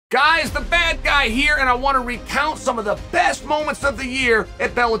Guys, the bad guy here, and I want to recount some of the best moments of the year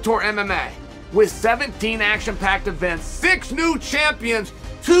at Bellator MMA. With 17 action-packed events, 6 new champions,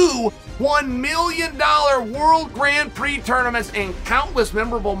 2 $1 million World Grand Prix tournaments, and countless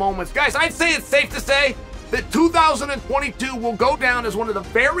memorable moments. Guys, I'd say it's safe to say that 2022 will go down as one of the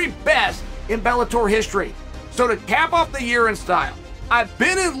very best in Bellator history. So to cap off the year in style, I've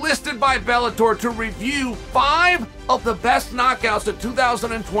been enlisted by Bellator to review 5 of the best knockouts of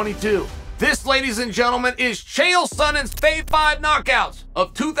 2022. This, ladies and gentlemen, is Chael Sonnen's Fave 5 knockouts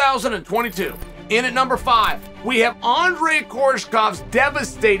of 2022. In at number 5, we have Andrei Koreshkov's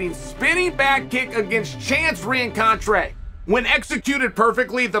devastating spinning back kick against Chance Reincontre. When executed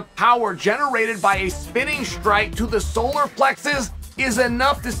perfectly, the power generated by a spinning strike to the solar plexus is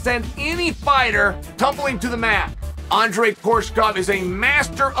enough to send any fighter tumbling to the mat. Andrei Koreshkov is a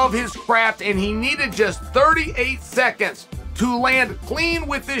master of his craft, and he needed just 38 seconds to land clean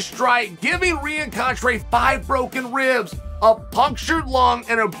with this strike, giving Reincontre 5 broken ribs, a punctured lung,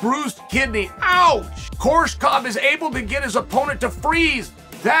 and a bruised kidney. Ouch! Koreshkov is able to get his opponent to freeze.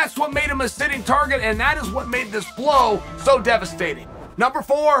 That's what made him a sitting target, and that is what made this blow so devastating. Number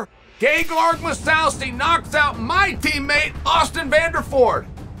 4, Gegard Mousasi knocks out my teammate, Austin Vanderford.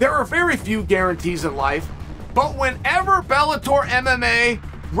 There are very few guarantees in life, but whenever Bellator MMA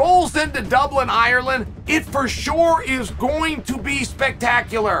rolls into Dublin, Ireland, it for sure is going to be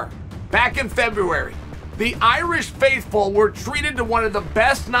spectacular. Back in February, the Irish faithful were treated to one of the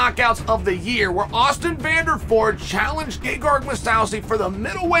best knockouts of the year, where Austin Vanderford challenged Gegard Mousasi for the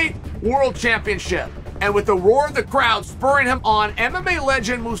middleweight world championship. And with the roar of the crowd spurring him on, MMA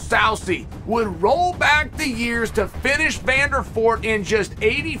legend Mousasi would roll back the years to finish Vanderford in just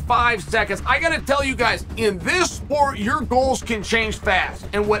 85 seconds. I gotta tell you guys, in this sport, your goals can change fast.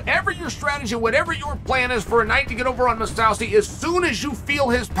 And whatever your strategy, whatever your plan is for a night to get over on Mousasi, as soon as you feel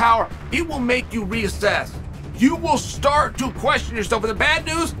his power, it will make you reassess. You will start to question yourself. And the bad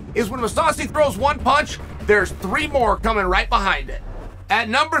news is when Mousasi throws one punch, there's 3 more coming right behind it. At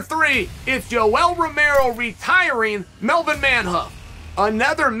number 3, it's Yoel Romero retiring Melvin Manhoef.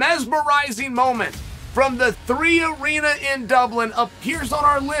 Another mesmerizing moment from the 3 Arena in Dublin appears on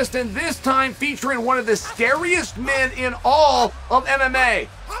our list, and this time featuring one of the scariest men in all of MMA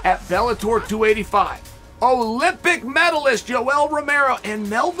at Bellator 285. Olympic medalist Yoel Romero and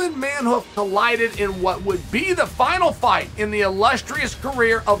Melvin Manhoef collided in what would be the final fight in the illustrious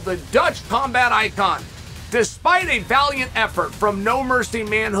career of the Dutch combat icon. Despite a valiant effort from No Mercy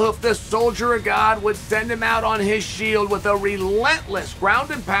Manhoef, the soldier of God would send him out on his shield with a relentless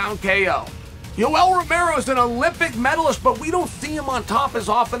ground and pound KO. Yoel Romero is an Olympic medalist, but we don't see him on top as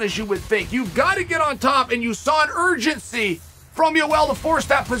often as you would think. You've got to get on top, and you saw an urgency from Yoel to force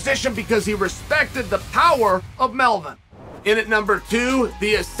that position because he respected the power of Melvin. In at number 2,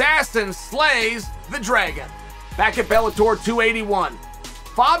 the assassin slays the dragon. Back at Bellator 281.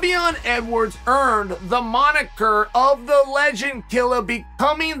 Fabian Edwards earned the moniker of the Legend Killer,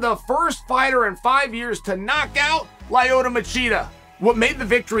 becoming the first fighter in 5 years to knock out Lyoto Machida. What made the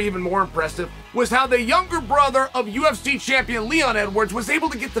victory even more impressive was how the younger brother of UFC champion Leon Edwards was able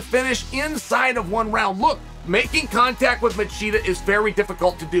to get the finish inside of 1 round. Look, making contact with Machida is very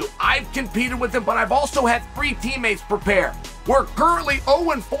difficult to do. I've competed with him, but I've also had 3 teammates prepare. We're currently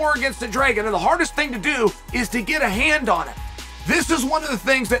 0-4 against the Dragon, and the hardest thing to do is to get a hand on it. This is one of the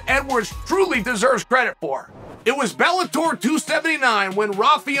things that Edwards truly deserves credit for. It was Bellator 279 when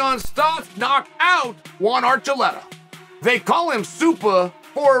Raufeon Stots knocked out Juan Archuleta. They call him Super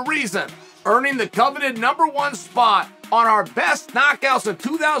for a reason, earning the coveted number 1 spot on our best knockouts of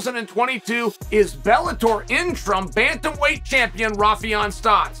 2022 is Bellator interim bantamweight champion Raufeon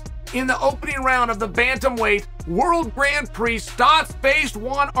Stots. In the opening round of the bantamweight World Grand Prix, Stots faced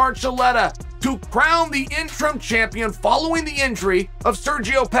Juan Archuleta to crown the interim champion following the injury of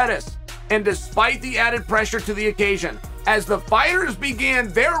Sergio Pettis. And despite the added pressure to the occasion, as the fighters began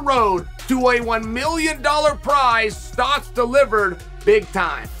their road to a $1 million prize, Stots delivered big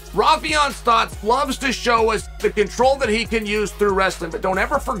time. Raufeon Stots loves to show us the control that he can use through wrestling, but don't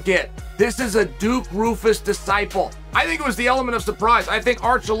ever forget, this is a Duke Rufus disciple. I think it was the element of surprise. I think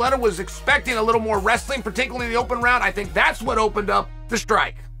Archuleta was expecting a little more wrestling, particularly in the open round. I think that's what opened up the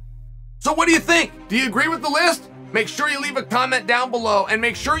strike. So what do you think? Do you agree with the list? Make sure you leave a comment down below, and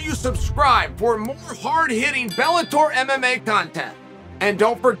make sure you subscribe for more hard-hitting Bellator MMA content. And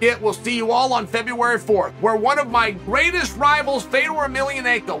don't forget, we'll see you all on February 4th, where one of my greatest rivals, Fedor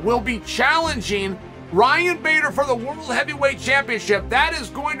Emelianenko, will be challenging Ryan Bader for the World Heavyweight Championship. That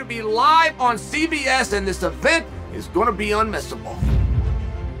is going to be live on CBS, and this event is going to be unmissable.